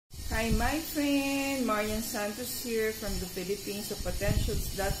Hi, my friend. Marian Santos here from the Philippines of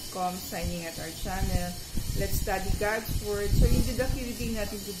Potentials.com, signing at our channel. Let's study God's Word. So, yung Didache reading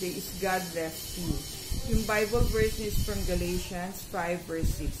natin today is God left you. Yung Bible verse is from Galatians 5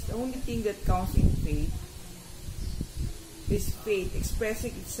 verse 6. The only thing that counts in faith is faith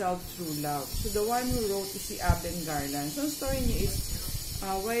expressing itself through love. So, the one who wrote is si Abel Garland. So, ang story niya is,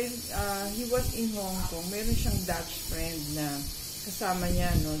 while he was in Hong Kong, meron siyang Dutch friend na kasama niya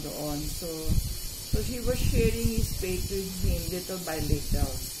doon. So he was sharing his faith with him little by little.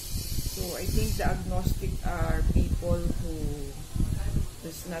 So I think the agnostic are people who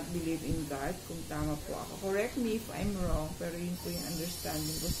does not believe in God. Kung tama po ako, correct me if I'm wrong, pero yun po yung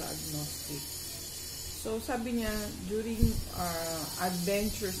understanding ko sa agnostic. So sabi niya, during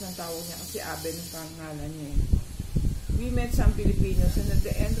adventures ng tawag niya, kasi Aben ang pangalan niya, we met some Filipinos, and at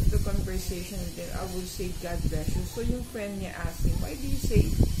the end of the conversation with them, I would say, God bless you. So yung friend niya asked him, why do you say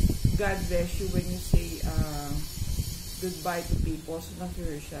God bless you when you say goodbye to people? So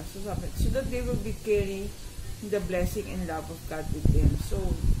na-curious siya. So that they will be carrying the blessing and love of God with them. So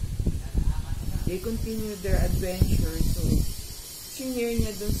they continue their adventure. So sinare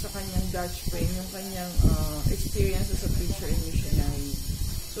niya dun sa kanyang Dutch friend yung kanyang experience as a preacher and missionary.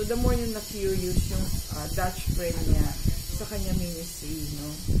 So the more na curious yung Dutch friend niya sa kanya ministry, no?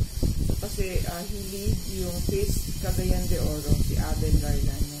 So kasi he lead yung Peace Cagayan de Oro, si Abel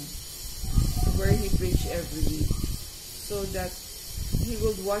Garland, no? Where he preach every week. So that he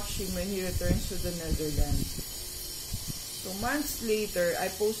would watch him when he returns to the Netherlands. So months later,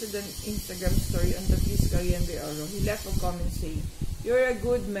 I posted an Instagram story on the Peace Cagayan de Oro. He left a comment saying, "You're a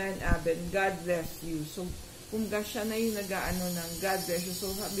good man, Abel. God bless you." So kumbaga siya na yung nag-aano ng God bless you.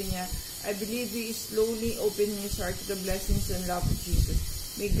 So sabi niya, I believe he is slowly opening his heart to the blessings and love of Jesus.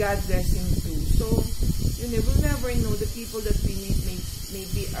 May God bless him too. So, you know, we'll never know the people that we meet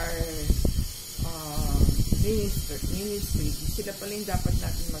maybe are ministry. Sila pala yung dapat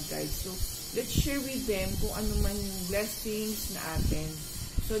natin mag-guide. So, let's share with them kung ano man yung blessings na atin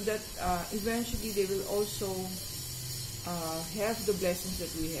so that eventually they will also have the blessings that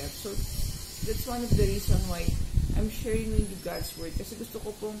we have. So, that's one of the reasons why I'm sharing with you God's Word. Kasi gusto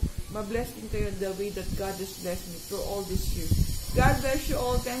ko pong ma-bless din kayo the way that God has blessed me through all this year. God bless you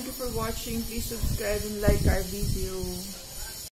all. Thank you for watching. Please subscribe and like our video.